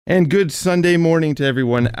And good Sunday morning to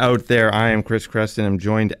everyone out there. I am Chris Creston. I'm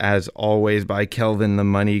joined as always by Kelvin, the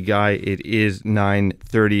money guy. It is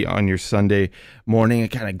 9:30 on your Sunday morning, a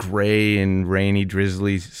kind of gray and rainy,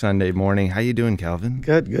 drizzly Sunday morning. How you doing, Kelvin?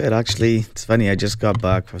 Good. Actually, it's funny. I just got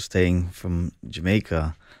back from staying from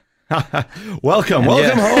Jamaica. Welcome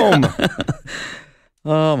home.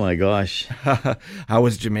 Oh my gosh. How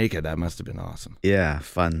was Jamaica? That must have been awesome. Yeah,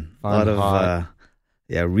 fun. A Fun, lot of hot.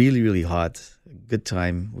 really hot. Good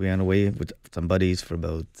time. We went away with some buddies for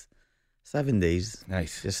about 7 days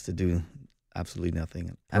Nice. just to do absolutely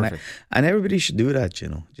nothing. Perfect. And everybody should do that,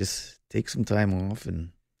 Just take some time off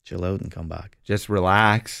and chill out and come back. Just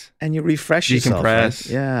relax, And you refresh yourself. Decompress.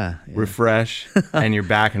 Right? Yeah. refresh, and you're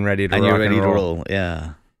back and ready to And rock you're ready and to roll. roll.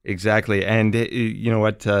 Yeah. Exactly. And you know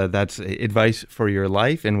what? That's advice for your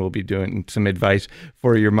life, and we'll be doing some advice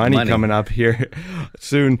for your money coming up here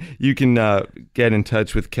soon. You can get in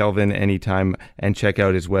touch with Kelvin anytime and check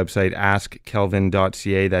out his website,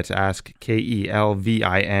 askkelvin.ca. That's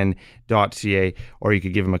askkelvin.ca. Or you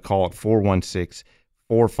could give him a call at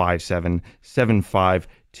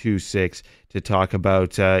 416-457-7526 to talk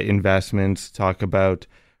about investments, talk about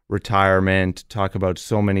retirement, talk about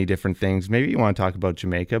so many different things. Maybe you want to talk about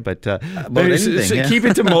Jamaica, but keep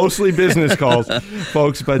it to mostly business calls,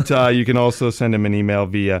 folks. But you can also send him an email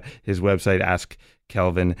via his website,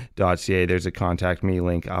 askkelvin.ca. There's a contact me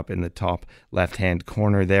link up in the top left-hand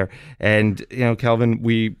corner there. And, Kelvin,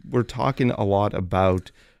 we're talking a lot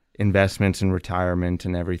about investments and retirement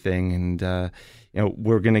and everything. And,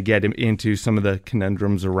 we're going to get into some of the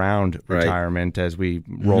conundrums around retirement as we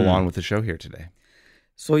roll on with the show here today.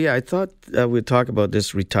 So, I thought we'd talk about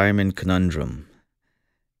this retirement conundrum.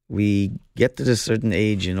 We get to a certain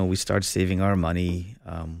age, we start saving our money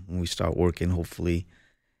when we start working, hopefully.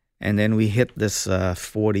 And then we hit this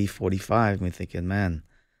 40, 45, and we're thinking, man,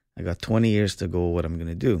 I got 20 years to go, what I'm going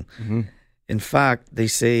to do. Mm-hmm. In fact, they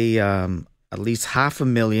say at least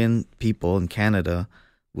 500,000 people in Canada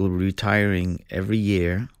will be retiring every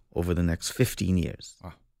year over the next 15 years.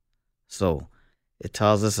 Wow. So it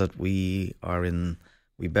tells us that we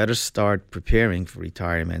better start preparing for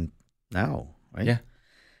retirement now, right? Yeah.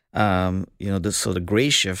 So the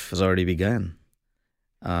gray shift has already begun.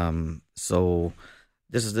 So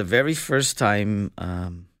this is the very first time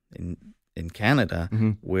in Canada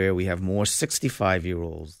where we have more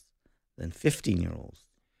 65-year-olds than 15-year-olds.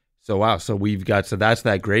 So wow, so that's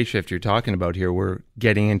that gray shift you're talking about here. We're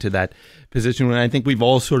getting into that position when I think we've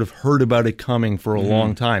all sort of heard about it coming for a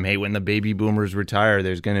long time. Hey, when the baby boomers retire,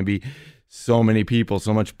 there's going to be so many people,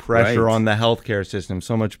 so much pressure on the healthcare system,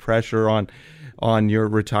 so much pressure on your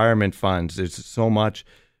retirement funds. There's so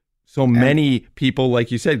many people, like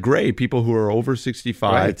you said, gray people who are over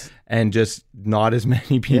 65 and just not as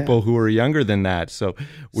many people who are younger than that. So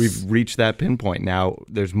we've reached that pinpoint. Now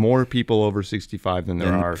there's more people over 65 than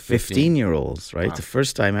there are 15-year-olds, right? Wow. The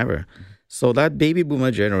first time ever. So that baby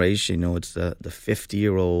boomer generation, it's the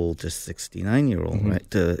 50-year-old to 69-year-old, right?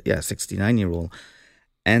 69-year-old.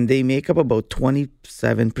 And they make up about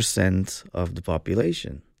 27% of the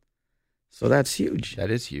population. So that's huge.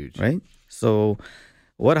 That is huge. Right? So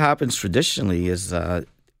what happens traditionally is,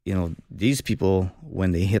 these people,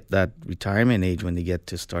 when they hit that retirement age, when they get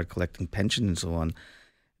to start collecting pension and so on,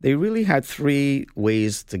 they really had three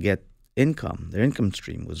ways to get income. Their income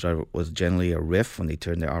stream was generally a RIF when they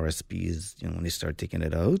turned their RSPs, when they start taking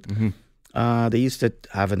it out. Mm-hmm. They used to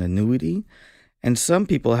have an annuity. And some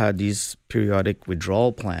people had these periodic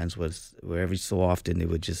withdrawal plans where every so often they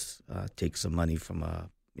would just take some money from a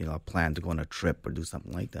plan to go on a trip or do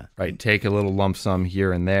something like that. Right, take a little lump sum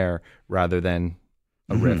here and there rather than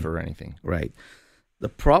a RIF or anything. Right. The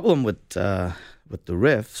problem with the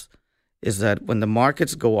RIFs is that when the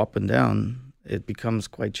markets go up and down, it becomes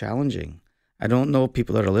quite challenging. I don't know if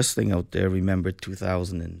people that are listening out there remember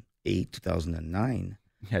 2008, 2009.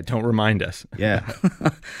 Yeah, don't remind us. Yeah.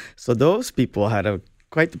 So those people had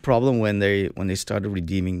quite the problem when they started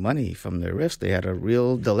redeeming money from their RIFs. They had a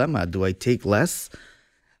real dilemma. Do I take less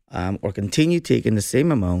or continue taking the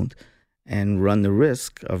same amount and run the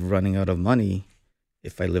risk of running out of money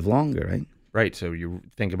if I live longer, right? Right. So you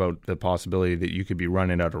think about the possibility that you could be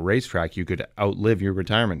running out a racetrack. You could outlive your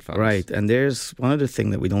retirement funds. Right. And there's one other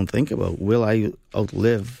thing that we don't think about. Will I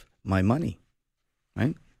outlive my money?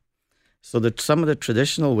 Right? So some of the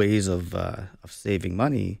traditional ways of saving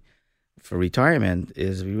money for retirement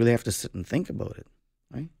is we really have to sit and think about it,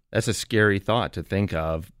 right? That's a scary thought to think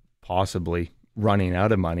of, possibly running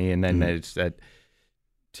out of money, and then it's that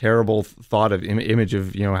terrible thought of image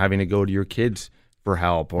of having to go to your kids' for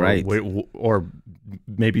help, or right. or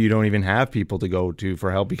maybe you don't even have people to go to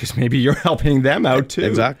for help because maybe you're helping them out too.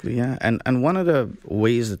 Exactly, yeah. And one of the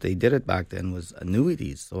ways that they did it back then was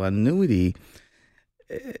annuities. So annuity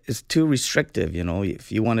is too restrictive.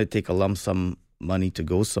 If you want to take a lump sum money to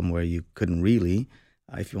go somewhere, you couldn't really.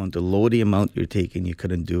 If you want to lower the amount you're taking, you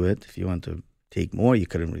couldn't do it. If you want to take more, you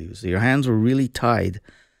couldn't really. So your hands were really tied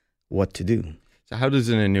what to do. So how does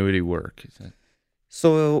an annuity work?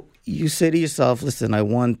 So you say to yourself, listen, I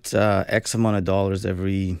want X amount of dollars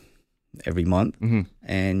every month,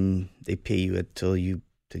 and they pay you it till you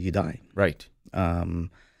die. Right. And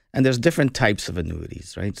there's different types of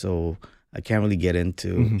annuities, right? So I can't really get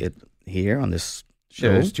into it here on this show.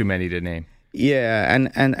 Yeah, there's too many to name. Yeah,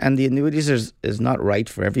 and the annuities is not right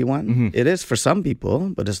for everyone. It is for some people,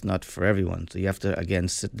 but it's not for everyone. So you have to, again,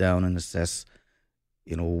 sit down and assess,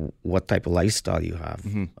 what type of lifestyle you have,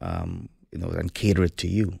 and cater it to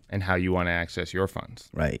you. And how you want to access your funds.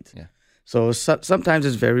 Right. Yeah. So sometimes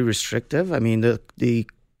it's very restrictive. I mean, the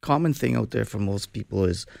common thing out there for most people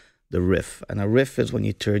is the RRIF. And a RRIF is when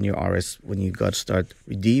you turn your when you got to start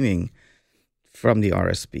redeeming from the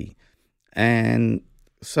RSP. And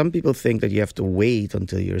some people think that you have to wait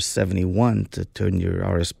until you're 71 to turn your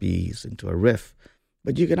RSPs into a RRIF.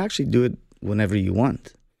 But you can actually do it whenever you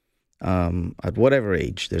want, at whatever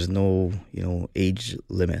age. There's no, age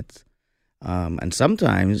limit. And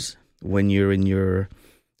sometimes when you're in your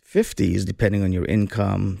 50s, depending on your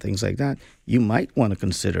income, things like that, you might want to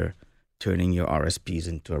consider turning your RSPs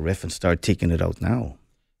into a RRIF and start taking it out now.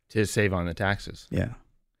 To save on the taxes. Yeah.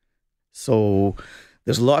 So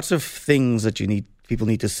there's lots of things that people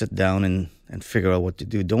need to sit down and figure out what to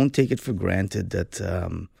do. Don't take it for granted that,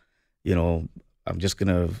 I'm just going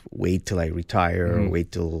to wait till I retire or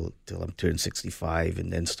wait till I'm turned 65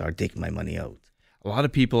 and then start taking my money out. A lot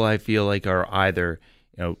of people, I feel like, are either,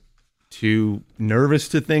 too nervous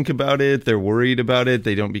to think about it. They're worried about it.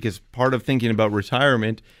 They don't, because part of thinking about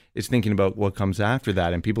retirement is thinking about what comes after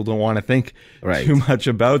that. And people don't want to think too much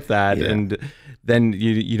about that. Yeah. And then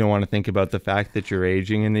you don't want to think about the fact that you're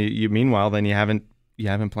aging. And meanwhile, then you haven't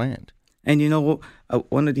planned. And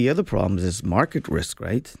one of the other problems is market risk,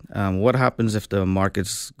 right? What happens if the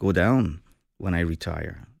markets go down when I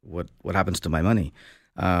retire? What happens to my money?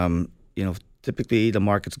 Typically the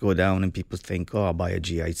markets go down and people think, I'll buy a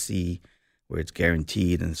GIC where it's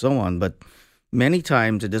guaranteed and so on. But many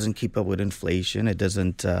times it doesn't keep up with inflation. It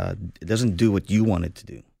doesn't do what you want it to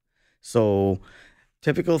do. So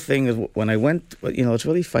typical thing is when I went, it's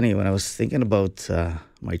really funny. When I was thinking about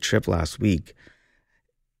my trip last week,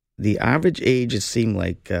 the average age it seemed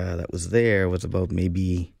like that was there was about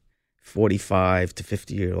maybe 45 to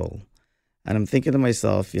 50-year-old. And I'm thinking to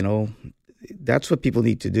myself, that's what people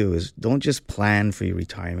need to do is don't just plan for your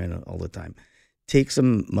retirement all the time. Take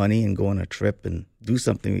some money and go on a trip and do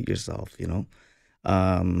something with yourself,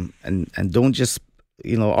 and don't just,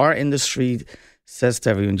 our industry says to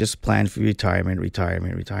everyone, just plan for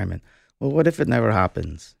retirement. Well, what if it never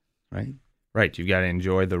happens, right? Right. You got to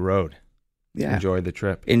enjoy the road. Yeah. Enjoy the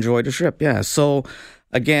trip. Yeah. So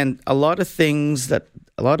again, a lot of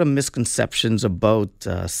misconceptions about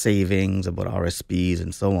savings, about RSPs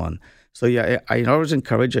and so on. So yeah, I always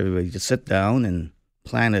encourage everybody to sit down and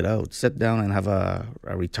plan it out. Sit down and have a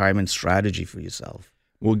retirement strategy for yourself.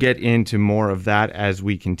 We'll get into more of that as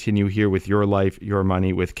we continue here with Your Life, Your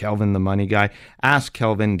Money with Kelvin the Money Guy.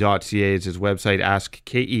 AskKelvin.ca is his website.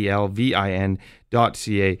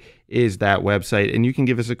 AskKelvin.ca is that website. And you can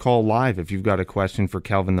give us a call live if you've got a question for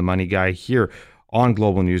Kelvin the Money Guy here on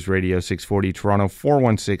Global News Radio 640 Toronto,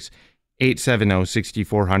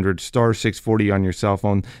 416-870-6400, star 640 on your cell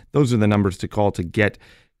phone. Those are the numbers to call to get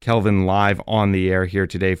Kelvin live on the air here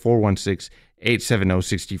today,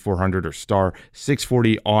 416-870-6400 or star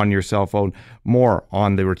 640 on your cell phone. More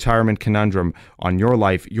on the retirement conundrum on Your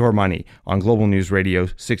Life, Your Money on Global News Radio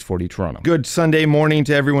 640 Toronto. Good Sunday morning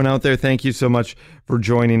to everyone out there. Thank you so much for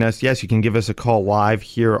joining us. Yes, you can give us a call live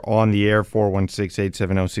here on the air,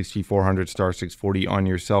 416-870-6400, star 640 on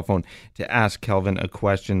your cell phone to ask Kelvin a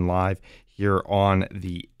question live here on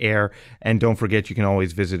the air. And don't forget, you can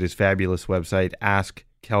always visit his fabulous website,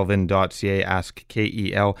 AskKelvin.ca,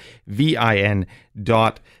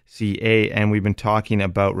 AskKelvin.ca. And we've been talking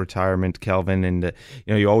about retirement, Kelvin, and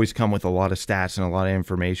you always come with a lot of stats and a lot of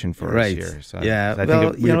information for us here. So yeah, I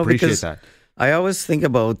think we appreciate that. I always think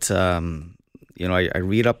about, I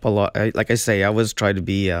read up a lot. Like I say, I always try to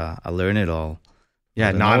be a learn-it-all.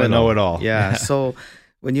 Yeah, not a know-it-all. Yeah, so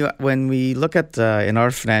when we look at in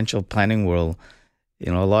our financial planning world,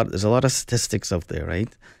 there's a lot of statistics out there,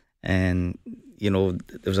 right? And there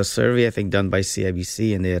was a survey I think done by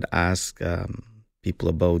CIBC, and they had asked people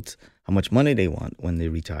about how how much money they want when they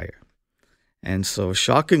retire. And so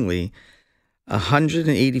shockingly,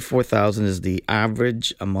 $184,000 is the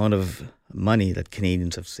average amount of money that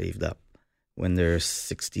Canadians have saved up when they're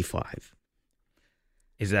 65.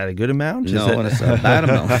 Is that a good amount? No, it's a bad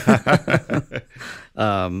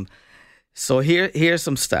amount. So here's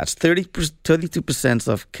some stats. 32%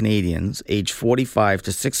 of Canadians aged 45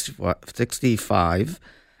 to 65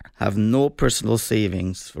 have no personal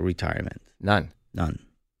savings for retirement. None.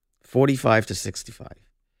 45 to 65.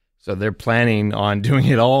 So they're planning on doing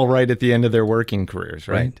it all right at the end of their working careers,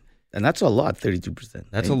 right? And that's a lot, 32%.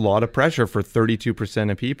 That's a lot of pressure for 32%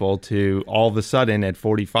 of people to all of a sudden at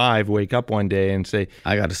 45 wake up one day and say,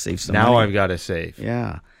 I got to save some money. Now I've got to save.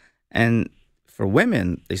 Yeah. And for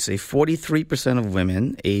women, they say 43% of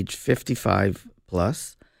women age 55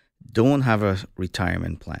 plus don't have a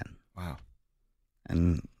retirement plan. Wow.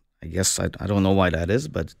 And I guess I don't know why that is,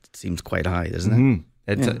 but it seems quite high, doesn't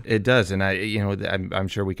it? It does. And I'm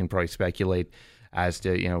sure we can probably speculate as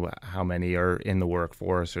to, how many are in the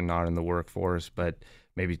workforce or not in the workforce, but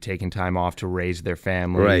maybe taking time off to raise their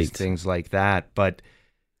families, things like that. But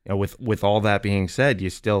with all that being said,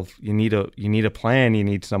 you need a plan. You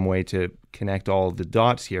need some way to connect all the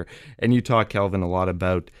dots here. And you talk, Kelvin, a lot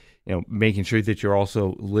about making sure that you're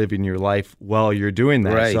also living your life while you're doing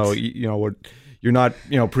that. Right. So you're not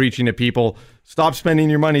preaching to people, stop spending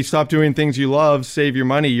your money, stop doing things you love, save your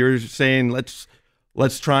money. You're saying let's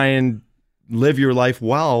try and live your life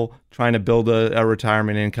while trying to build a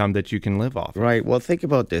retirement income that you can live off. Right. Well, think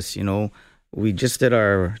about this. We just did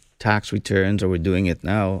our tax returns, or we're doing it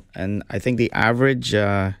now, and I think the average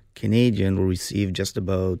Canadian will receive just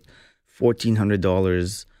about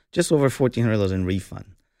 $1,400, just over $1,400 in refund.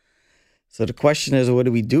 So the question is, what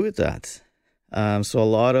do we do with that? So a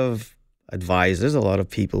lot of advisors, a lot of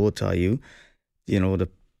people will tell you, to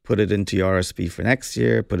put it into your RSP for next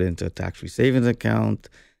year, put it into a tax-free savings account,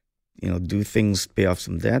 do things, pay off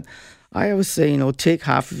some debt. I always say, take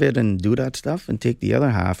half of it and do that stuff, and take the other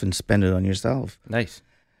half and spend it on yourself. Nice.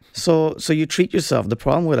 So you treat yourself. The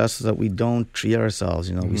problem with us is that we don't treat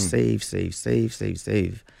ourselves. We save,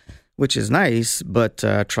 which is nice, but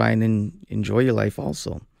try and enjoy your life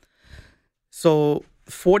also. So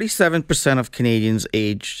 47% of Canadians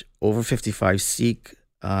aged over 55 seek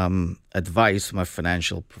advice from a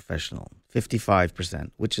financial professional.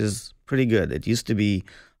 55%, which is pretty good. It used to be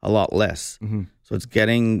a lot less. Mm-hmm. So it's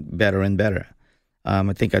getting better and better.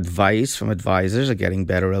 I think advice from advisors are getting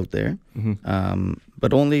better out there. Mm-hmm.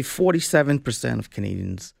 But only 47% of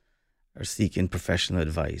Canadians are seeking professional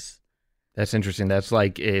advice. That's interesting. That's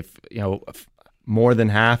like if, more than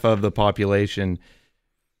half of the population,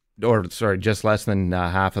 just less than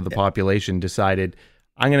half of the population decided,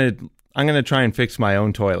 I'm going to try and fix my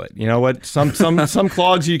own toilet. You know what? Some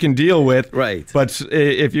clogs you can deal with. Right. But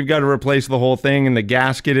if you've got to replace the whole thing and the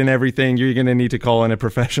gasket and everything, you're going to need to call in a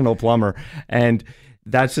professional plumber. And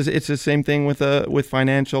it's the same thing with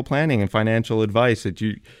financial planning and financial advice, that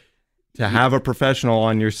to have a professional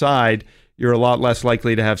on your side, you're a lot less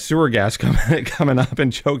likely to have sewer gas coming up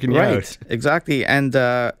and choking you out. Right. Exactly. And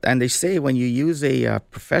they say when you use a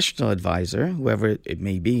professional advisor, whoever it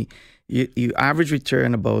may be, you average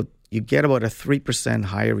return you get about a 3%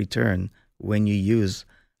 higher return when you use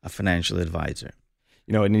a financial advisor.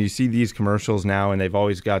 And you see these commercials now, and they've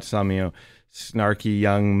always got some, snarky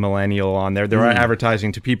young millennial on there. They're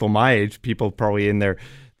advertising to people my age, people probably in their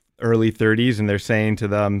early 30s, and they're saying to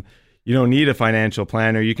them, you don't need a financial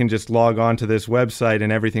planner. You can just log on to this website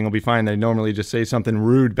and everything will be fine. They normally just say something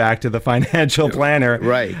rude back to the financial planner.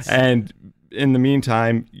 Right. And in the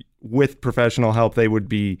meantime, with professional help, they would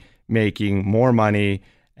be making more money,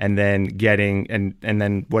 and then getting and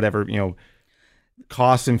then whatever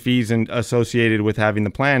costs and fees associated with having the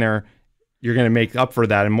planner, you're going to make up for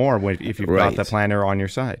that and more if you've got the planner on your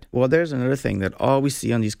side. Well, there's another thing that all we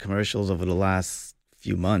see on these commercials over the last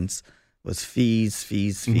few months was fees.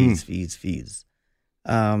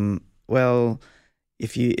 Well,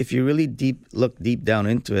 if you really look deep down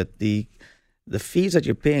into it, the fees that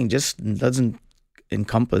you're paying just doesn't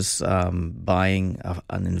encompass buying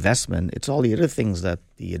an investment. It's all the other things that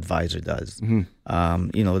the advisor does.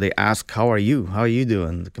 Mm-hmm. They ask, how are you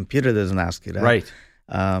doing? The computer doesn't ask you that. Right.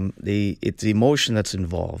 It's the emotion that's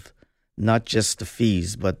involved, not just the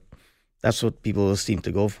fees, but that's what people seem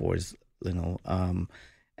to go for is, and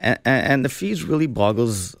the fees really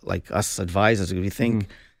boggles like us advisors. We think,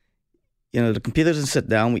 the computer doesn't sit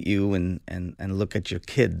down with you and look at your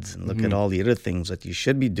kids and look at all the other things that you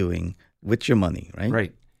should be doing with your money, right?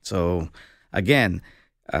 Right. So, again,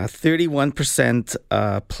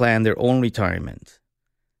 31% plan their own retirement.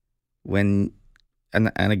 When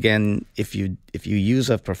and again, if you use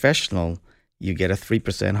a professional, you get a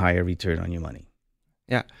 3% higher return on your money.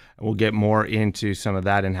 Yeah, we'll get more into some of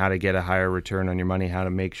that and how to get a higher return on your money, how to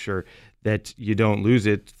make sure that you don't lose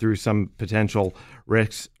it through some potential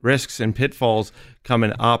risks and pitfalls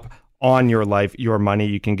coming up on your life, your money.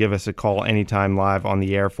 You can give us a call anytime live on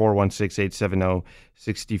the air,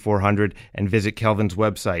 416-870-6400, and visit Kelvin's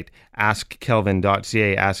website,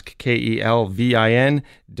 askkelvin.ca,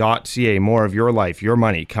 askkelvin.ca. More of your life, your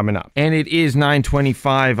money coming up. And it is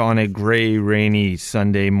 9:25 on a gray, rainy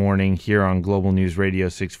Sunday morning here on Global News Radio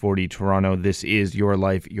 640 Toronto. This is Your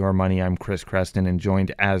Life, Your Money. I'm Chris Creston, and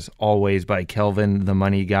joined as always by Kelvin, the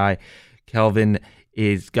money guy. Kelvin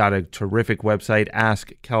is got a terrific website,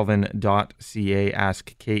 askkelvin.ca,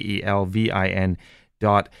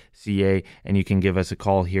 askkelvin.ca, and you can give us a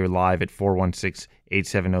call here live at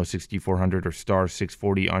 416-870-6400 or star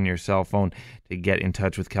 640 on your cell phone to get in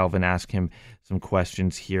touch with Kelvin. Ask him some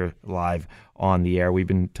questions here live on the air. We've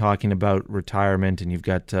been talking about retirement, and you've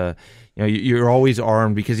got you're always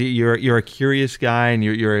armed because you're a curious guy, and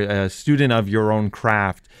you're a student of your own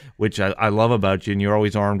craft, which I love about you, and you're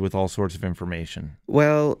always armed with all sorts of information.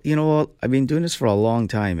 Well, you know what? I've been doing this for a long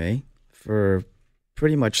time, for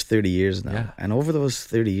pretty much 30 years now. Yeah. And over those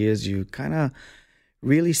 30 years, you kind of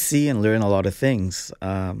really see and learn a lot of things,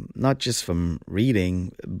 not just from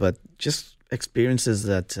reading, but just experiences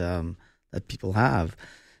that people have.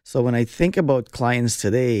 So when I think about clients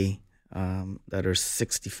today that are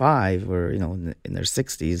 65 or in their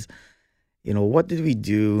 60s, what did we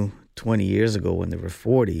do 20 years ago when they were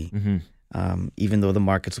 40? Mm-hmm. Even though the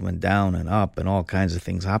markets went down and up and all kinds of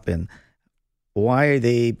things happened, why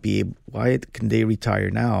can they retire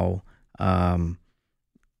now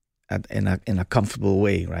in a comfortable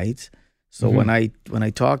way, right? So mm-hmm. when I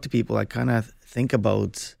talk to people, I kind of think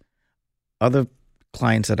about other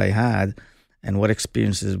clients that I had and what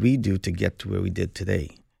experiences we do to get to where we did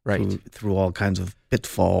today. Right. Through all kinds of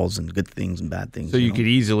pitfalls and good things and bad things. So you could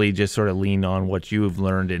easily just sort of lean on what you've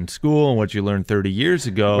learned in school and what you learned 30 years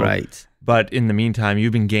ago. Right. But in the meantime,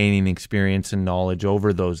 you've been gaining experience and knowledge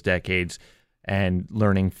over those decades and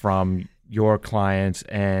learning from your clients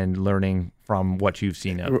and learning from what you've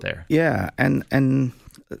seen out there. Yeah. And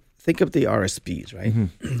think of the RSPs, right?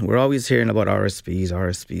 Mm-hmm. We're always hearing about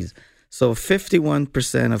RSPs. So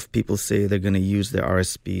 51% of people say they're going to use their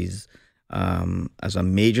RSPs as a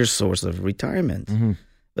major source of retirement. Mm-hmm.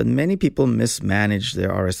 But many people mismanage their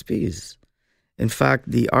RSPs. In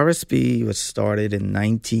fact, the RSP was started in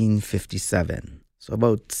 1957, so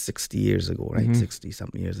about 60 years ago, right? Mm-hmm.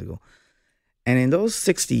 60-something years ago. And in those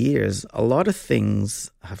 60 years, a lot of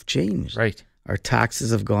things have changed. Right. Our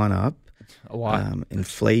taxes have gone up. A lot.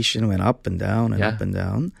 Inflation went up and down and up and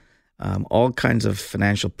down. All kinds of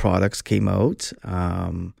financial products came out.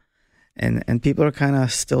 And people are kind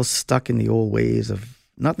of still stuck in the old ways of,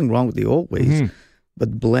 nothing wrong with the old ways, mm-hmm.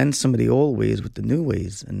 but blend some of the old ways with the new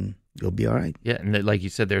ways and you'll be all right. Yeah, and like you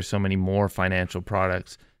said, there's so many more financial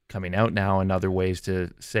products coming out now and other ways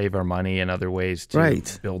to save our money and other ways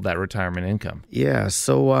to build that retirement income. Yeah,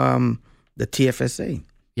 so the TFSA.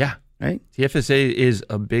 Yeah. Right? TFSA is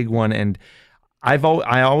a big one, and I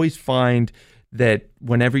always find that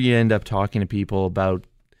whenever you end up talking to people about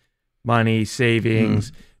money,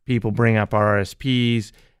 savings, people bring up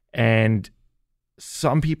RSPs, and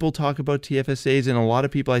some people talk about TFSAs, and a lot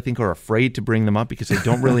of people I think are afraid to bring them up because they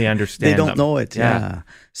don't really understand They don't them. know it, yeah.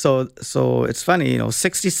 So it's funny,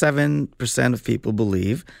 67% of people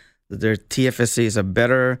believe that their TFSA is a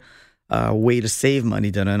better way to save money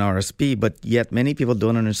than an RSP, but yet many people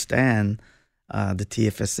don't understand the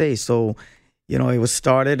TFSA. So, it was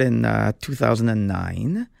started in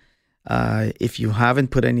 2009. If you haven't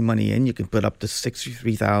put any money in, you can put up to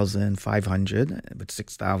 $63,500, but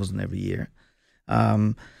 $6,000 every year.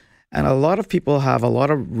 And a lot of people have a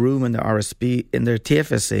lot of room in their RSP, in their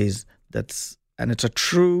TFSAs. And it's a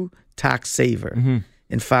true tax saver. Mm-hmm.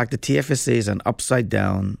 In fact, the TFSA is an upside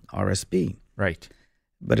down RSP. Right.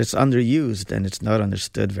 But it's underused and it's not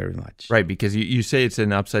understood very much. Right, because you say it's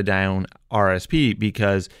an upside down RSP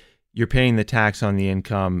because you're paying the tax on the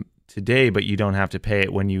income today, but you don't have to pay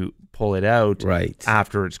it when you pull it out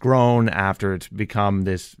after it's grown, after it's become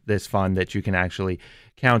this fund that you can actually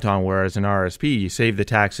count on. Whereas an RSP, you save the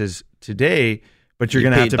taxes today, but you're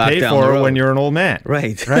going to have to pay for it when you're an old man.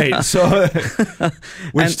 Right. So,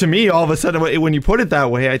 which to me, all of a sudden, when you put it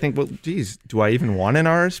that way, I think, well, geez, do I even want an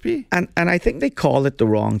RSP? And I think they call it the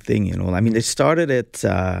wrong thing, I mean, they started it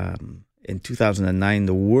in 2009,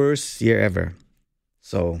 the worst year ever.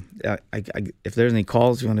 So if there's any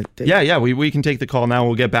calls you want to take. Yeah, we can take the call now.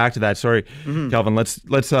 We'll get back to that. Sorry, Kelvin. Let's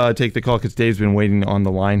take the call because Dave's been waiting on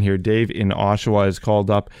the line here. Dave in Oshawa is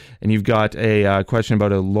called up, and you've got a question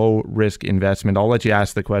about a low risk investment. I'll let you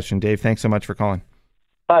ask the question, Dave. Thanks so much for calling.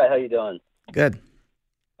 Hi, how you doing? Good.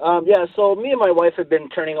 So me and my wife have been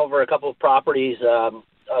turning over a couple of properties,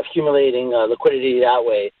 accumulating liquidity that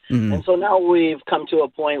way, and so now we've come to a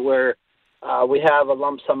point where we have a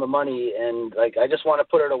lump sum of money, and I just want to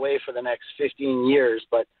put it away for the next 15 years,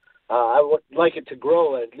 but I would like it to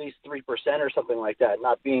grow at least 3% or something like that,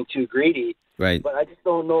 not being too greedy. Right. But I just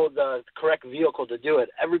don't know the correct vehicle to do it.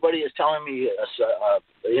 Everybody is telling me,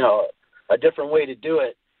 a different way to do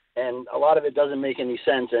it, and a lot of it doesn't make any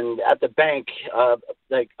sense. And at the bank, I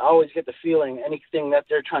always get the feeling anything that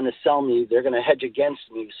they're trying to sell me, they're going to hedge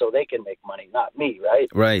against me so they can make money, not me, right?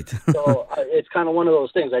 Right. So it's kind of one of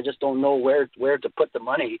those things. I just don't know where to put the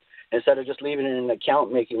money instead of just leaving it in an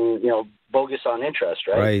account making, bogus on interest,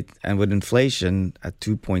 right? Right. And with inflation at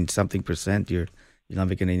 2-point-something%, you're not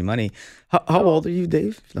making any money. How old are you,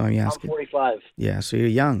 Dave? I'm 45. Yeah, so you're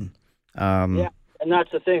young. Yeah. And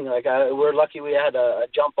that's the thing. We're lucky we had a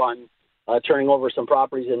jump on turning over some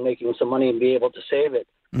properties and making some money and be able to save it.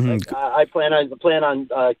 I plan on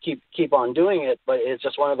keep on doing it, but it's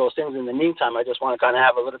just one of those things. In the meantime, I just want to kind of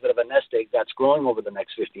have a little bit of a nest egg that's growing over the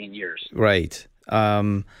next 15 years. Right.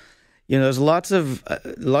 There's a lot of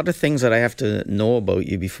things that I have to know about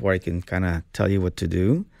you before I can kind of tell you what to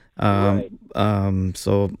do. Right.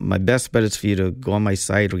 So my best bet is for you to go on my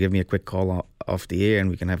site or give me a quick call off the air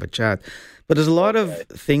and we can have a chat. But there's a lot of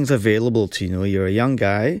things available to you. You're a young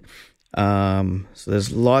guy. So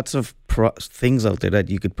there's lots of things out there that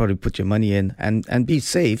you could probably put your money in and be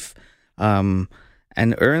safe and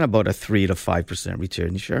earn about a 3 to 5%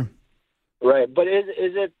 return. Sure. Right. But is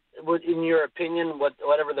it, in your opinion,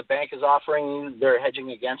 whatever the bank is offering you, they're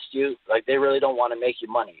hedging against you? They really don't want to make you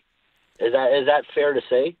money. Is that fair to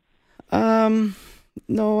say?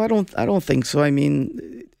 No, I don't think so. I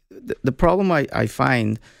mean, the problem I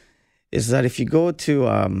find is that if you go to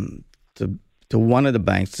one of the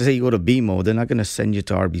banks, say you go to BMO, they're not going to send you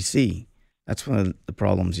to RBC. That's one of the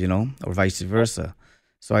problems, or vice versa.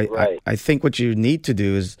 So I think what you need to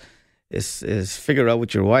do is figure out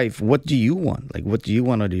with your wife, what do you want? What do you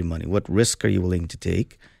want out of your money? What risk are you willing to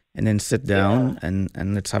take? And then sit down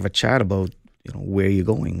and let's have a chat about where you're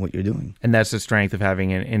going, what you're doing. And that's the strength of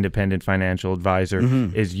having an independent financial advisor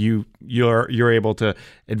is you're able to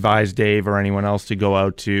advise Dave or anyone else to go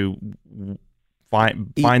out to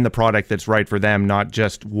find the product that's right for them, not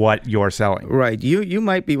just what you're selling. Right. You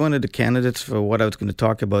might be one of the candidates for what I was going to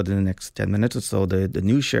talk about in the next 10 minutes or so, the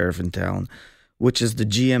new sheriff in town, which is the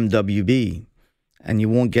GMWB. And you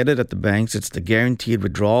won't get it at the banks. It's the guaranteed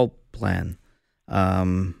withdrawal plan.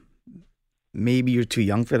 Maybe you're too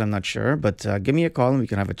young for it, I'm not sure, but give me a call and we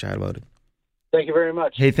can have a chat about it. Thank you very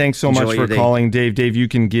much. Hey, thanks so much for calling, Dave. Dave, you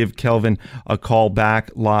can give Kelvin a call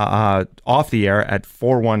back off the air at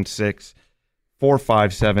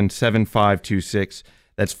 416-457-7526.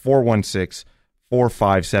 That's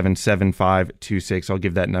 416-457-7526. I'll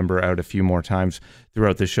give that number out a few more times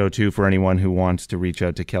throughout the show, too, for anyone who wants to reach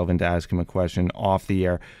out to Kelvin to ask him a question off the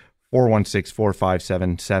air.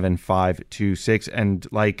 416-457-7526. And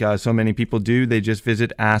like so many people do, they just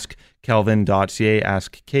visit askkelvin.ca,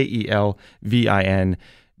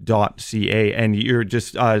 askkelvin.ca. And you're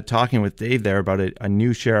just talking with Dave there about a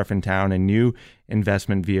new sheriff in town, a new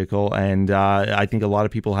investment vehicle. And I think a lot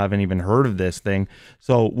of people haven't even heard of this thing.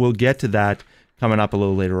 So we'll get to that coming up a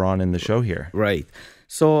little later on in the show here. Right.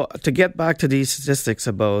 So to get back to these statistics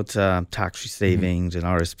about tax-free savings and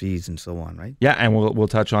RSPs and so on, right? Yeah, and we'll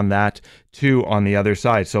touch on that too on the other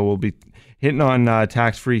side. So we'll be hitting on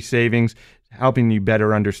tax-free savings, helping you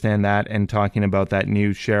better understand that, and talking about that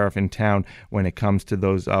new sheriff in town when it comes to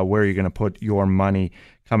those where you're going to put your money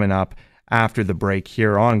coming up after the break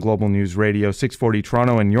here on Global News Radio, 640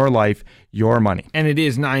 Toronto, and Your Life, Your Money. And it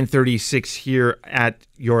is 9:36 here at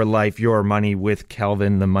Your Life, Your Money with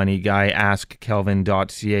Kelvin, the money guy.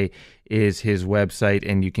 AskKelvin.ca is his website,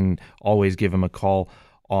 and you can always give him a call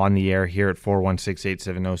on the air here at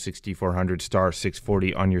 416-870-6400 star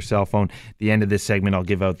 640 on your cell phone. At the end of this segment, I'll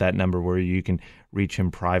give out that number where you can reach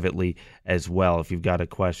him privately as well if you've got a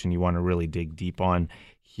question you want to really dig deep on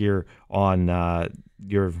here on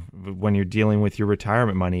when you're dealing with your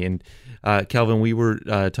retirement money. And Kelvin, we were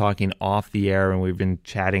talking off the air, and we've been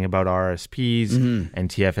chatting about RSPs and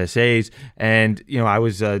TFSAs. And I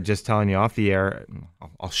was just telling you off the air,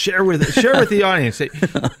 I'll share with the audience. I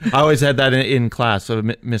always had that in class. So,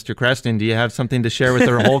 Mr. Creston, do you have something to share with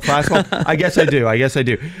the whole class? Well, I guess I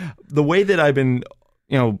do. The way that I've been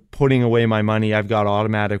putting away my money. I've got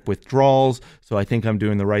automatic withdrawals, so I think I'm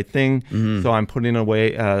doing the right thing. Mm-hmm. So I'm putting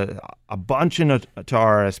away a bunch to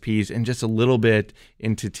RSPs and just a little bit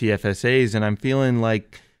into TFSAs, and I'm feeling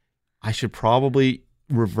like I should probably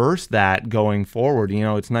reverse that going forward.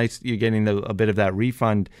 It's nice you're getting a bit of that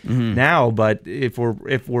refund now, but if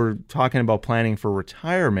we're talking about planning for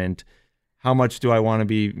retirement, how much do I want to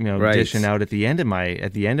be dishing out at the end of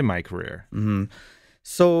my career? Mm-hmm.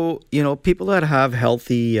 So, people that have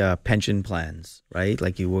healthy pension plans, right?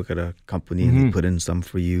 Like you work at a company and they put in some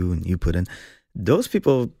for you and you put in. Those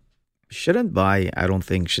people should buy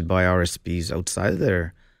RSPs outside of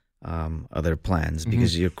their other plans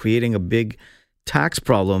because you're creating a big tax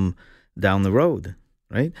problem down the road,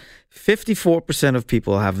 right? 54% of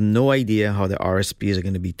people have no idea how the RSPs are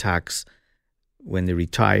going to be taxed when they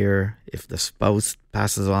retire, if the spouse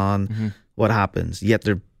passes on, what happens? Yet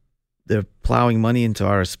they're plowing money into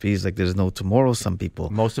RSPs like there's no tomorrow, some people.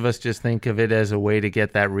 Most of us just think of it as a way to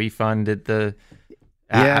get that refund at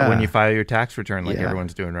when you file your tax return like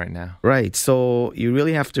everyone's doing right now. Right. So you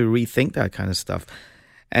really have to rethink that kind of stuff.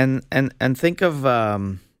 And think of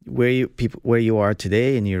where you are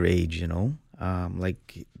today in your age,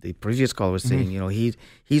 like the previous caller was saying,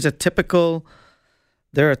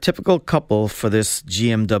 they're a typical couple for this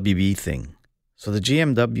GMWB thing. So the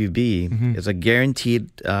GMWB is a guaranteed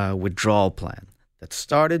withdrawal plan that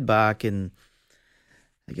started back in,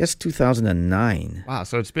 I guess, 2009. Wow,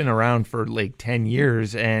 so it's been around for like 10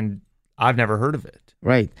 years, and I've never heard of it.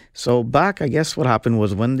 Right. So back, I guess what happened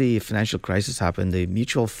was when the financial crisis happened, the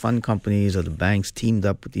mutual fund companies or the banks teamed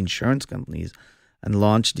up with the insurance companies and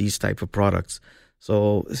launched these type of products.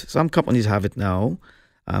 So some companies have it now,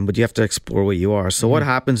 but you have to explore where you are. So what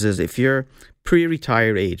happens is if you're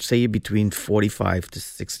pre-retired age, say you're between 45 to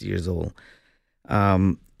 60 years old,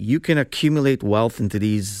 you can accumulate wealth into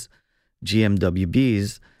these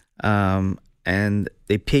GMWBs, and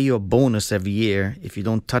they pay you a bonus every year if you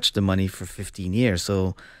don't touch the money for 15 years.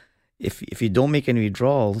 So if you don't make any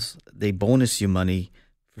withdrawals, they bonus you money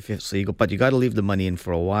for 15. So but you got to leave the money in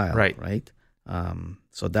for a while, right?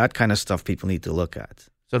 So that kind of stuff people need to look at.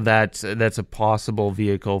 So that's a possible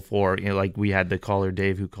vehicle for, like we had the caller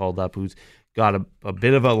Dave who called up, who's got a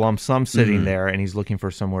bit of a lump sum sitting there, and he's looking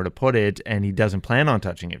for somewhere to put it, and he doesn't plan on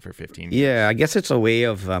touching it for 15 years. Yeah, I guess it's a way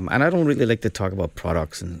of, and I don't really like to talk about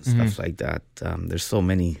products and stuff like that. There's so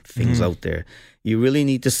many things out there. You really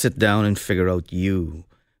need to sit down and figure out are you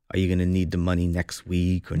going to need the money next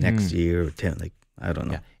week or next year or 10? Like, I don't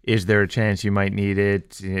know. Yeah. Is there a chance you might need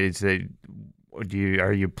it?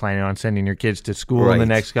 Are you planning on sending your kids to school in the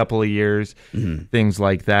next couple of years? Things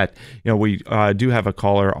like that. We do have a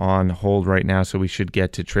caller on hold right now, so we should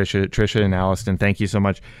get to Tricia and Alliston. Thank you so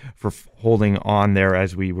much for holding on there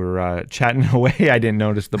as we were chatting away. I didn't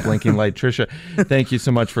notice the blinking light. Tricia, thank you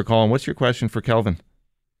so much for calling. What's your question for Kelvin?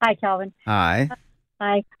 Hi, Kelvin. Hi.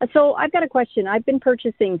 Hi. So I've got a question. I've been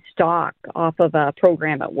purchasing stock off of a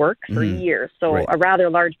program at work for years. So a rather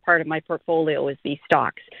large part of my portfolio is these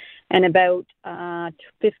stocks. And about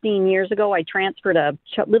 15 years ago, I transferred a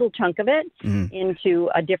little chunk of it into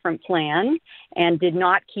a different plan and did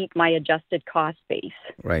not keep my adjusted cost base.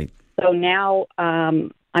 Right. So now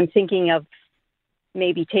I'm thinking of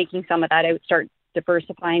maybe taking some of that out, start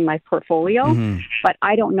diversifying my portfolio, but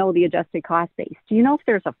I don't know the adjusted cost base. Do you know if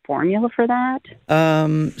there's a formula for that?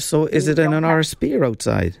 So is it in an RSP or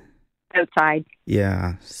outside? Outside.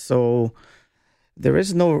 Yeah. So there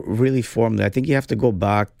is no really formula. I think you have to go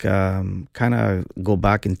back, kind of go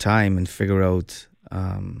back in time and figure out.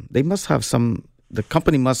 They must have the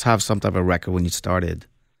company must have some type of record when you started.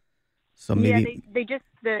 So maybe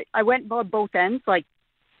I went both ends, like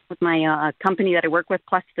with my company that I work with,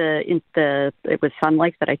 plus it was Sun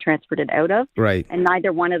Life that I transferred it out of. Right. And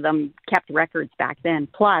neither one of them kept records back then.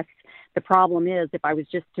 Plus, the problem is, if I was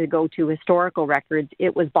just to go to historical records,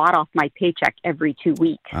 it was bought off my paycheck every 2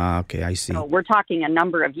 weeks. Okay, I see. So we're talking a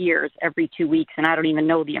number of years every 2 weeks, and I don't even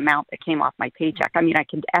know the amount that came off my paycheck. I mean, I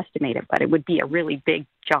can estimate it, but it would be a really big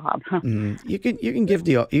job. You can give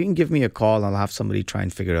me a call, and I'll have somebody try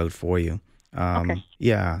and figure it out for you. Okay.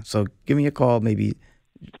 Yeah, so give me a call maybe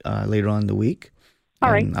later on in the week.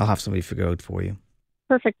 All right. I'll have somebody figure it out for you.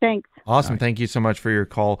 Perfect. Thanks. Awesome. Thank you so much for your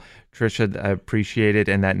call, Tricia. I appreciate it.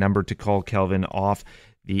 And that number to call Kelvin off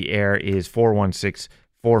the air is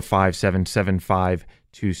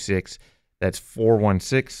 416-457-7526. That's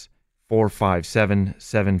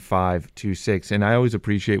 416-457-7526. And I always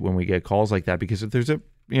appreciate when we get calls like that, because if there's if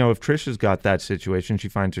Tricia's got that situation, she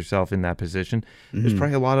finds herself in that position, there's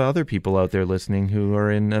probably a lot of other people out there listening who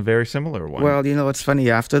are in a very similar one. Well, it's funny.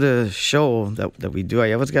 After the show that we do,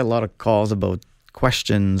 I always get a lot of calls about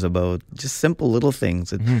questions about just simple little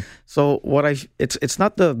things. So it's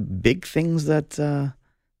not the big things that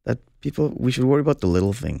we should worry about, the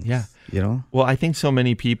little things. Yeah. Well, I think so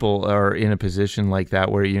many people are in a position like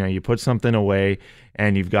that where, you put something away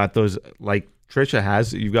and you've got those, like Trisha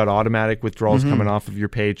has, you've got automatic withdrawals coming off of your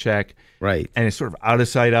paycheck. Right. And it's sort of out of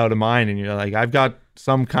sight, out of mind. And you're like, I've got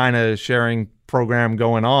some kind of sharing program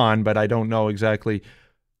going on, but I don't know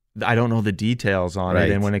the details on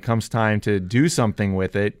it. And when it comes time to do something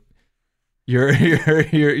with it,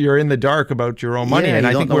 you're in the dark about your own money. Yeah, and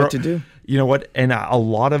I think know what to do. You know what? And a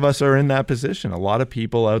lot of us are in that position. A lot of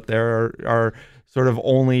people out there are sort of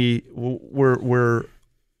only we're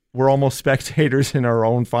almost spectators in our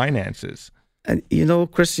own finances. And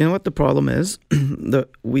Chris, you know what the problem is?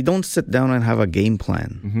 We don't sit down and have a game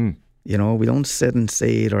plan. We don't sit and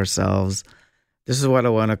say to ourselves, this is what I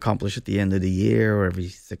want to accomplish at the end of the year or every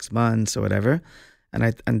 6 months or whatever.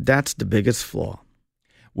 And that's the biggest flaw.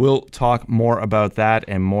 We'll talk more about that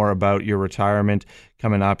and more about your retirement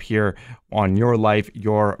coming up here on Your Life,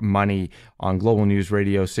 Your Money on Global News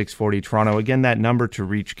Radio 640 Toronto. Again, that number to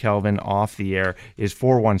reach Kelvin off the air is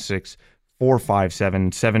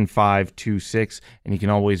 416-457-7526. And you can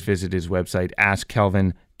always visit his website,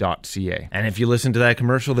 askkelvin.ca. And if you listen to that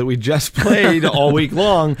commercial that we just played all week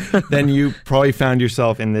long, then you probably found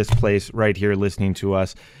yourself in this place right here listening to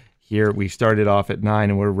us. Here, we started off at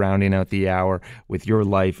 9 and we're rounding out the hour with Your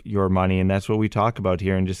Life, Your Money. And that's what we talk about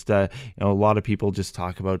here. And just, a lot of people just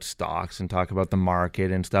talk about stocks and talk about the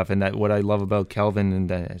market and stuff. And that what I love about Kelvin, and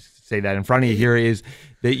I say that in front of you here, is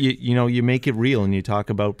that you make it real and you talk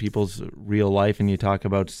about people's real life and you talk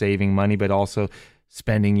about saving money, but also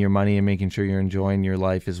spending your money and making sure you're enjoying your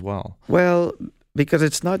life as well. Well, because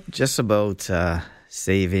it's not just about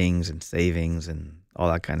savings and all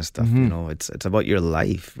that kind of stuff. It's about your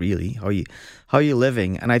life, really, how you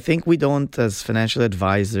living. And I think we don't, as financial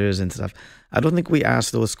advisors and stuff, I don't think we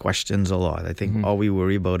ask those questions a lot. I think all we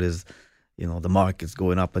worry about is, the market's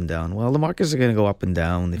going up and down. Well, the markets are going to go up and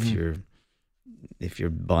down if you're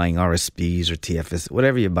buying RSPs or TFS,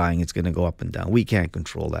 whatever you're buying, it's going to go up and down. We can't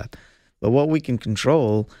control that. But what we can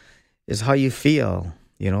control is how you feel.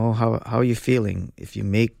 How are you feeling if you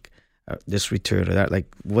make this return or that? Like,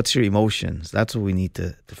 what's your emotions? That's what we need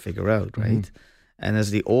to figure out, right? And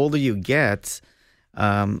as the older you get,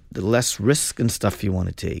 the less risk and stuff you want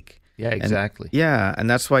to take. Yeah, exactly. And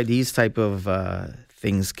that's why these type of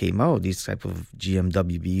things came out. These type of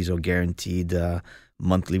GMWBs or guaranteed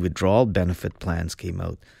monthly withdrawal benefit plans came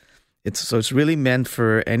out. It's really meant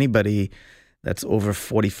for anybody that's over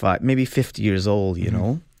 45, maybe 50 years old,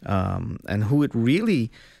 and who it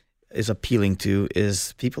really is appealing to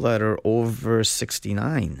is people that are over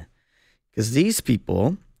 69, because these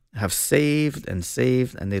people have saved and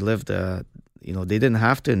they lived they didn't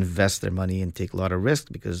have to invest their money and take a lot of risk,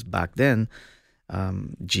 because back then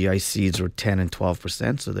GICs were 10 and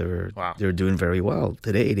 12%, so they were doing very well.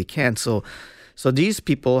 Today they can't. So these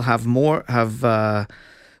people have more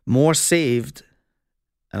saved,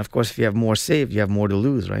 and of course if you have more saved, you have more to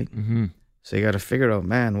lose, right? So you got to figure out,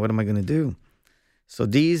 man, what am I going to do? So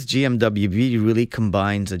these GMWB really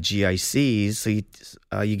combines the GICs. So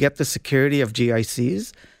you get the security of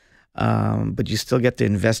GICs, but you still get to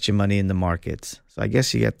invest your money in the markets. So I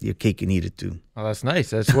guess you get your cake and eat it too. Oh, that's nice.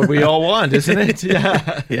 That's what we all want, isn't it?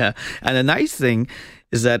 Yeah. Yeah. And the nice thing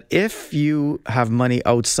is that if you have money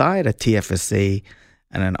outside a TFSA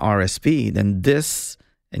and an RSP, then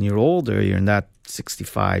and you're older, you're not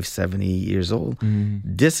 65, 70 years old,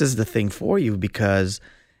 this is the thing for you, because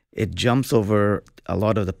it jumps over a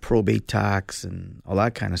lot of the probate tax and all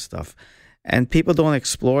that kind of stuff. And people don't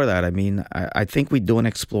explore that. I mean, I think we don't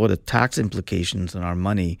explore the tax implications on our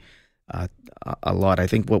money a lot. I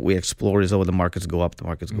think what we explore is, the markets go up, the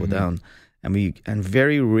markets go down. And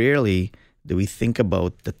very rarely do we think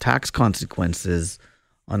about the tax consequences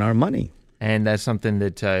on our money. And that's something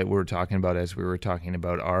that we were talking about as we were talking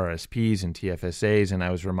about RSPs and TFSAs. And I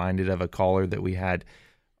was reminded of a caller that we had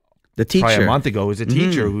probably a month ago. It was a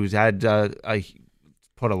teacher who's had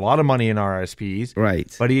put a lot of money in RSPs.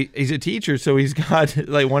 Right. But he's a teacher, so he's got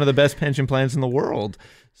like one of the best pension plans in the world.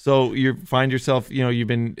 So you find yourself, you've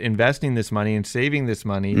been investing this money and saving this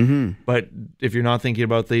money, but if you're not thinking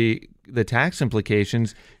about the tax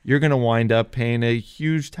implications, you're going to wind up paying a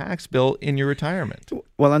huge tax bill in your retirement.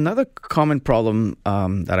 Well, another common problem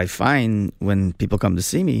that I find when people come to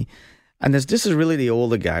see me, and this is really the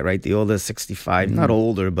older guy, right? The older 65, not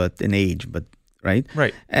older, but in age, but right?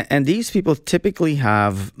 Right. And these people typically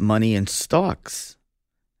have money in stocks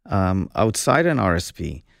outside an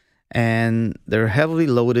RSP. And they're heavily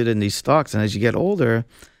loaded in these stocks. And as you get older,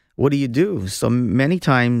 what do? So many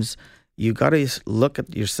times you got to look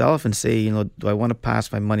at yourself and say, do I want to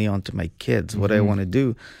pass my money on to my kids? What do I want to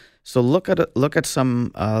do? So look at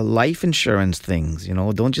some life insurance things.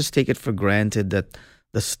 Don't just take it for granted that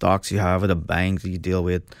the stocks you have or the banks that you deal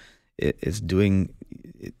with is doing.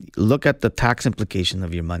 Look at the tax implication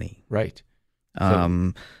of your money. Right.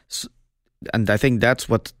 And I think that's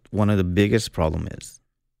what one of the biggest problem is.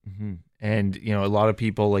 Mm-hmm. And a lot of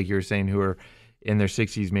people, like you were saying, who are in their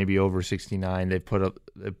 60s, maybe over 69, they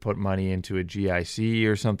put money into a GIC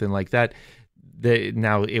or something like that.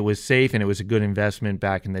 Now it was safe and it was a good investment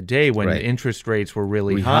back in the day when the interest rates were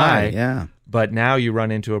really high. Yeah. But now you run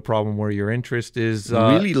into a problem where your interest is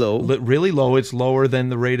really low. Really low. It's lower than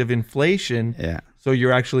the rate of inflation. Yeah. So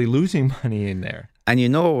you're actually losing money in there. And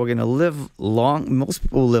we're going to live long. Most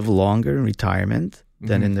people live longer in retirement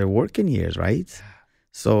than in their working years, right?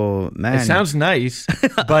 So, man. It sounds nice,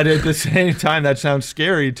 but at the same time, that sounds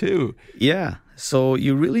scary too. Yeah. So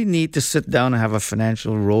you really need to sit down and have a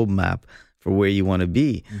financial roadmap for where you want to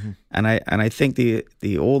be. Mm-hmm. And I think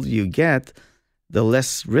the older you get, the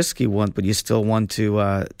less risk you want, but you still want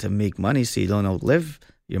to make money so you don't outlive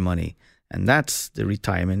your money. And that's the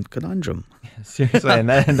retirement conundrum. Seriously, and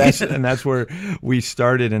that's where we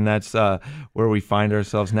started, and that's where we find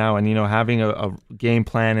ourselves now. And having a game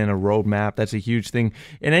plan and a roadmap, that's a huge thing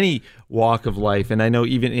in any walk of life. And I know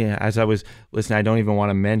even as I was listening, I don't even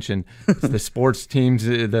want to mention the sports teams,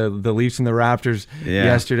 the Leafs and the Raptors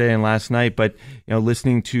yesterday and last night. But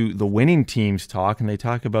listening to the winning teams talk, and they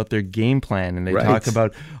talk about their game plan, and they talk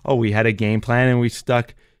about, we had a game plan and we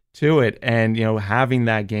stuck to it. And having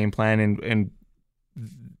that game plan and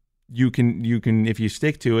you can if you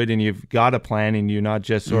stick to it and you've got a plan and you're not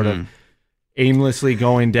just sort of aimlessly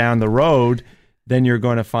going down the road, then you're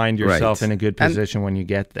going to find yourself in a good position when you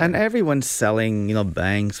get there. And everyone's selling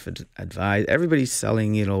banks for advice. Everybody's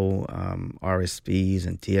selling RSPs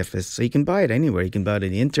and TFS, so you can buy it anywhere. You can buy it on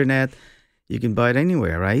the internet. You can buy it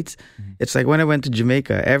anywhere, right? Mm-hmm. It's like when I went to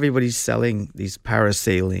Jamaica, everybody's selling these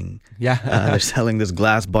parasailing. Yeah. They're selling this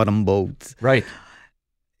glass bottom boat. Right.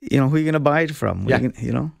 Who are you going to buy it from?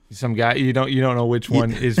 Some guy you don't know which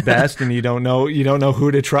one is best, and you don't know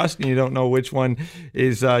who to trust, and you don't know which one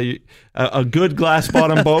is a good glass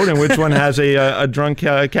bottom boat and which one has a drunk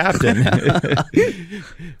captain.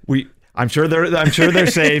 I'm sure they're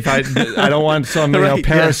safe. I don't want some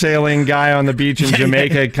parasailing guy on the beach in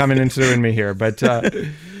Jamaica coming and suing me here, but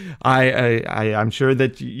I'm sure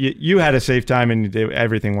that you had a safe time and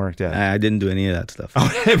everything worked out. I didn't do any of that stuff.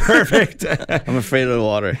 Okay, perfect. I'm afraid of the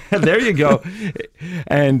water. There you go.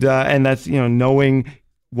 And that's knowing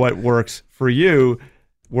what works for you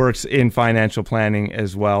works in financial planning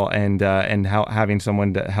as well, and how having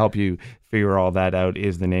someone to help you figure all that out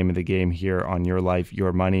is the name of the game here on Your Life,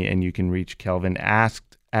 Your Money. And you can reach Kelvin at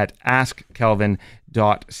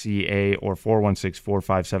askkelvin.ca or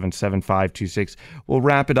 416-457-7526. We'll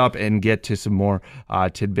wrap it up and get to some more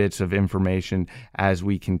tidbits of information as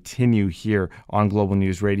we continue here on Global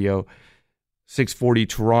News Radio 640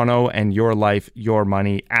 Toronto and Your Life, Your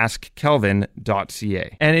Money,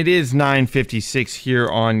 askkelvin.ca. And it is 9:56 here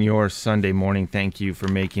on your Sunday morning. Thank you for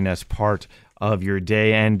making us part of your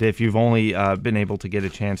day. And if you've only been able to get a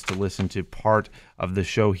chance to listen to part of the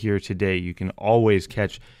show here today, you can always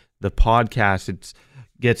catch the podcast. It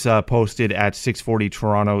gets posted at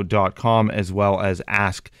 640toronto.com as well as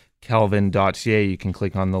askkelvin.ca. You can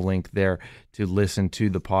click on the link there to listen to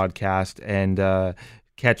the podcast and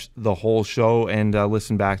catch the whole show and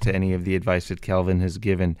listen back to any of the advice that Kelvin has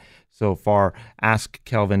given so far.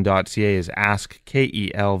 AskKelvin.ca is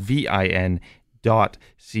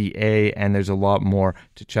AskKelvin.ca, and there's a lot more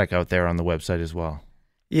to check out there on the website as well.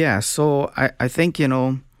 Yeah, so I think,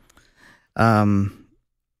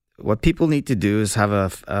 what people need to do is have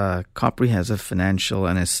a comprehensive financial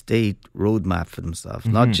and estate roadmap for themselves,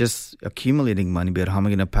 not just accumulating money, but how am I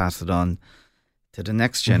going to pass it on to the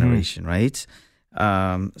next generation, right?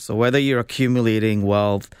 So whether you're accumulating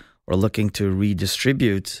wealth or looking to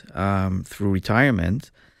redistribute through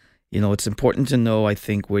retirement, it's important to know, I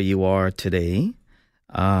think, where you are today,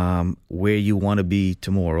 where you want to be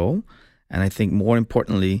tomorrow, and I think more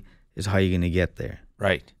importantly is how you're going to get there.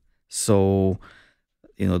 Right. So,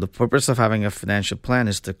 the purpose of having a financial plan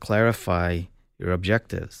is to clarify your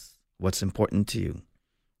objectives, what's important to you,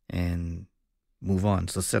 and move on.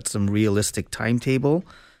 So set some realistic timetable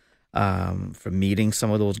for meeting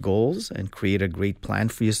some of those goals and create a great plan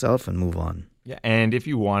for yourself and move on. Yeah, and if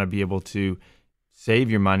you want to be able to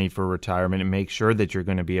save your money for retirement and make sure that you're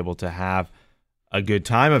going to be able to have a good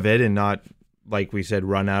time of it and not, like we said,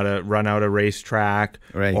 run out a racetrack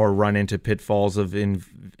or run into pitfalls of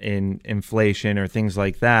inflation or things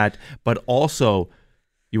like that, but also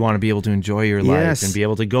You want to be able to enjoy your life and be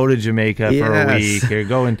able to go to Jamaica for a week, or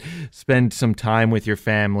go and spend some time with your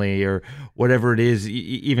family, or whatever it is,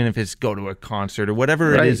 even if it's go to a concert or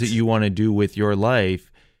whatever it is that you want to do with your life.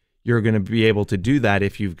 You're going to be able to do that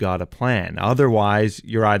if you've got a plan. Otherwise,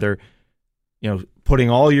 you're either,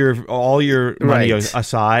 putting all your money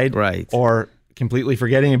aside, or completely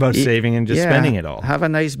forgetting about saving and just spending it all. Have a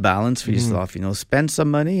nice balance for yourself. Spend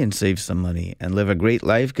some money and save some money and live a great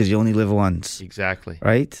life, because you only live once. Exactly.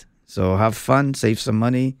 Right? So have fun, save some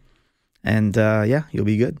money, and you'll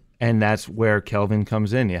be good. And that's where Kelvin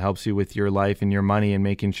comes in. He helps you with your life and your money, and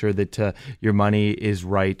making sure that your money is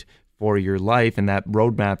right for your life, and that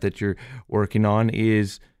roadmap that you're working on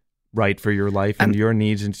is right for your life and your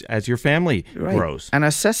needs as your family grows. And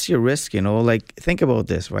assess your risk, think about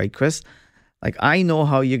this, right, Chris? Like, I know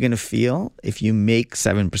how you're going to feel if you make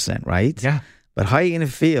 7%, right? Yeah. But how are you going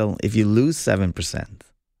to feel if you lose 7%?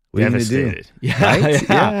 What are you going to do? Yeah, right?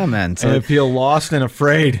 Yeah, man. So I feel lost and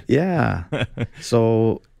afraid. Yeah.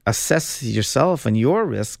 So assess yourself, and your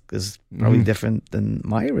risk is probably different than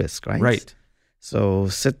my risk, right? Right. So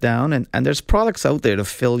sit down, and there's products out there to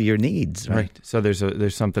fill your needs, right? So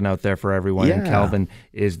there's something out there for everyone, and Kelvin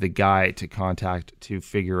is the guy to contact to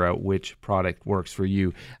figure out which product works for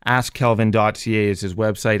you. AskKelvin.ca is his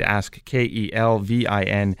website,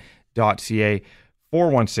 AskKelvin.ca,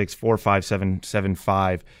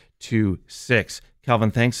 416-457-7526.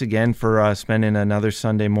 Kelvin, thanks again for spending another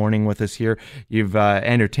Sunday morning with us here. You've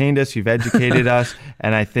entertained us, you've educated us,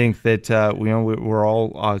 and I think that we're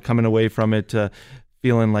all coming away from it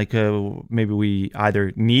feeling like maybe we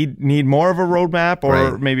either need more of a roadmap,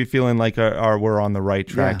 or maybe feeling like we're on the right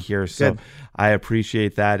track here. So good. I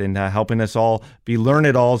appreciate that, and helping us all be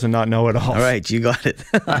learn-it-alls and not know-it-alls. All right, you got it.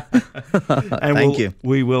 And Thank you.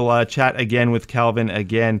 We will chat again with Kelvin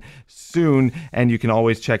again soon, and you can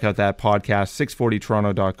always check out that podcast,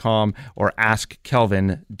 640toronto.com or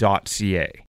askkelvin.ca.